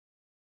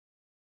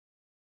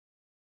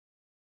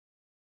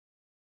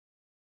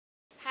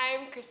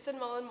I'm Kristin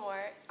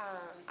Moore.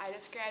 I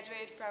just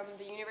graduated from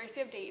the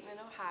University of Dayton in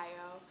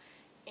Ohio,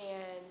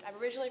 and I'm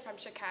originally from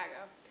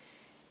Chicago.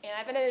 And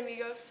I've been at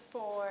Amigos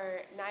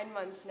for 9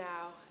 months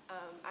now.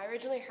 I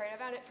originally heard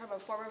about it from a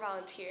former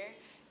volunteer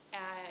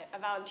at a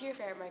volunteer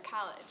fair at my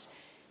college.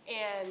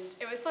 And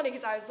it was funny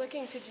because I was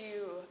looking to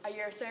do a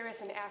year of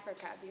service in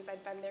Africa because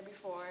I'd been there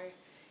before,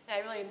 and I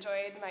really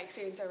enjoyed my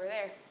experience over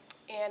there.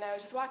 And I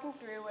was just walking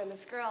through, and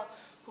this girl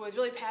who was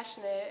really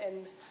passionate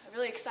and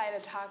really excited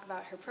to talk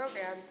about her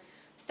program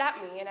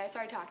stopped me, and I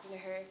started talking to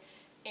her.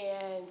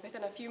 And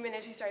within a few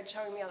minutes, she started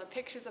showing me all the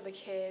pictures of the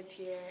kids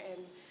here and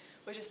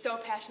was just so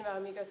passionate about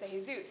Amigos de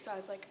Jesus. So I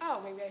was like,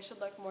 oh, maybe I should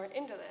look more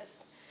into this.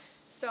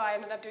 So I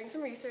ended up doing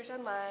some research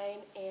online,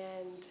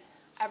 and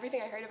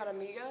everything I heard about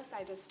Amigos,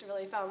 I just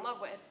really fell in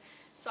love with.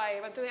 So I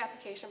went through the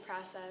application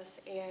process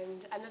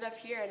and ended up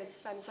here, and it's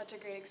been such a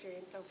great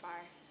experience so far.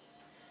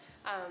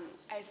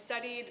 I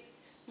studied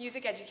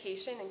music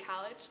education in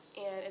college,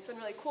 and it's been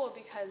really cool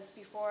because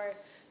before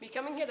me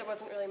coming here, there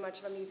wasn't really much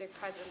of a music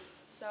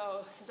presence.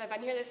 So since I've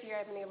been here this year,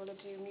 I've been able to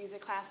do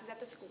music classes at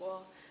the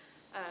school,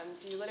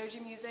 do liturgy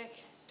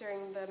music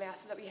during the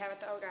masses that we have at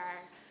the Ogar,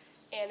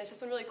 and it's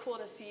just been really cool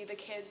to see the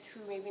kids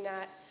who maybe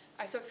not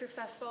are so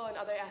successful in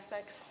other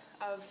aspects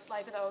of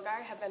life at the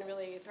Ogar have been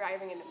really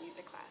thriving in the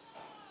music class.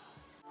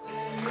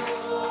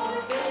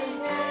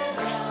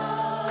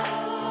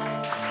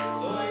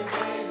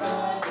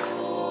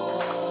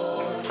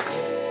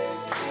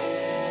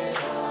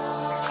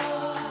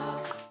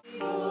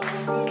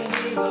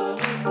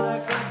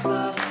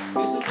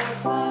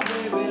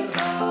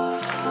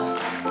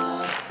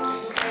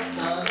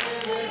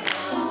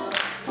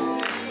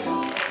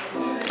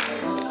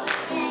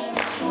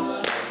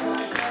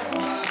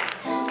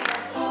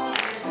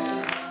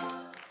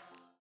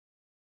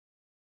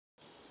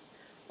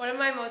 One of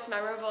my most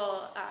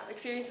memorable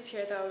experiences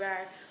here at the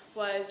Ogar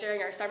was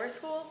during our summer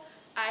school.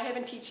 I had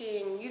been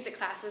teaching music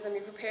classes and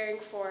we were preparing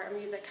for a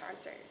music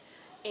concert.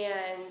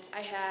 And I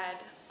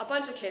had a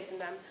bunch of kids in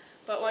them,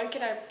 but one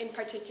kid in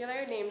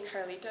particular named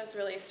Carlitos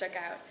really stuck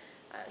out.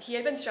 He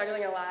had been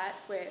struggling a lot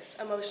with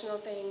emotional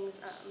things,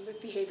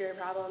 with behavior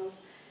problems,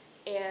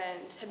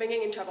 and had been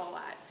getting in trouble a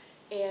lot.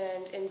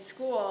 And in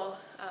school,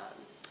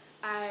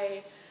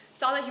 I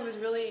saw that he was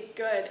really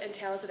good and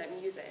talented at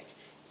music.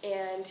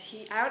 And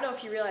I don't know if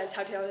he realized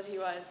how talented he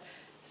was.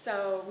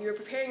 So we were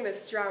preparing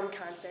this drum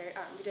concert.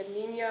 We did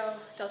Nino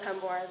del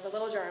Tambor, the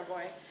little drummer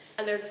boy,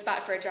 and there was a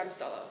spot for a drum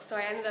solo. So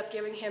I ended up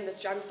giving him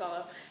this drum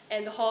solo,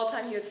 and the whole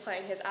time he was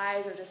playing, his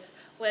eyes were just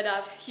lit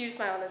up, huge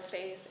smile on his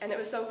face, and it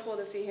was so cool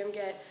to see him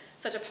get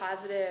such a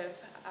positive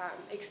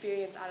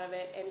experience out of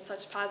it and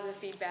such positive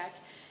feedback,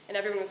 and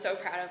everyone was so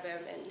proud of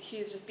him, and he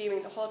was just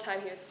beaming the whole time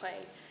he was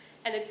playing.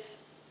 And it's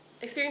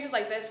experiences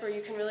like this where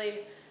you can really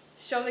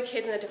show the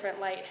kids in a different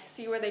light,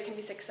 see where they can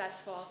be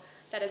successful,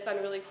 that it's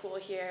been really cool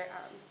here.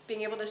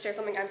 Being able to share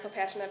something I'm so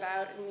passionate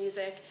about in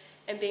music,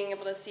 and being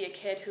able to see a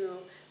kid who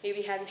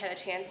maybe hadn't had a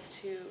chance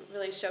to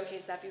really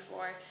showcase that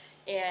before,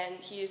 and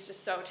he is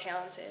just so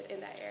talented in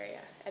that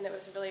area. And it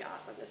was really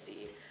awesome to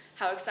see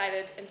how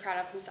excited and proud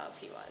of himself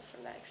he was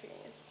from that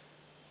experience.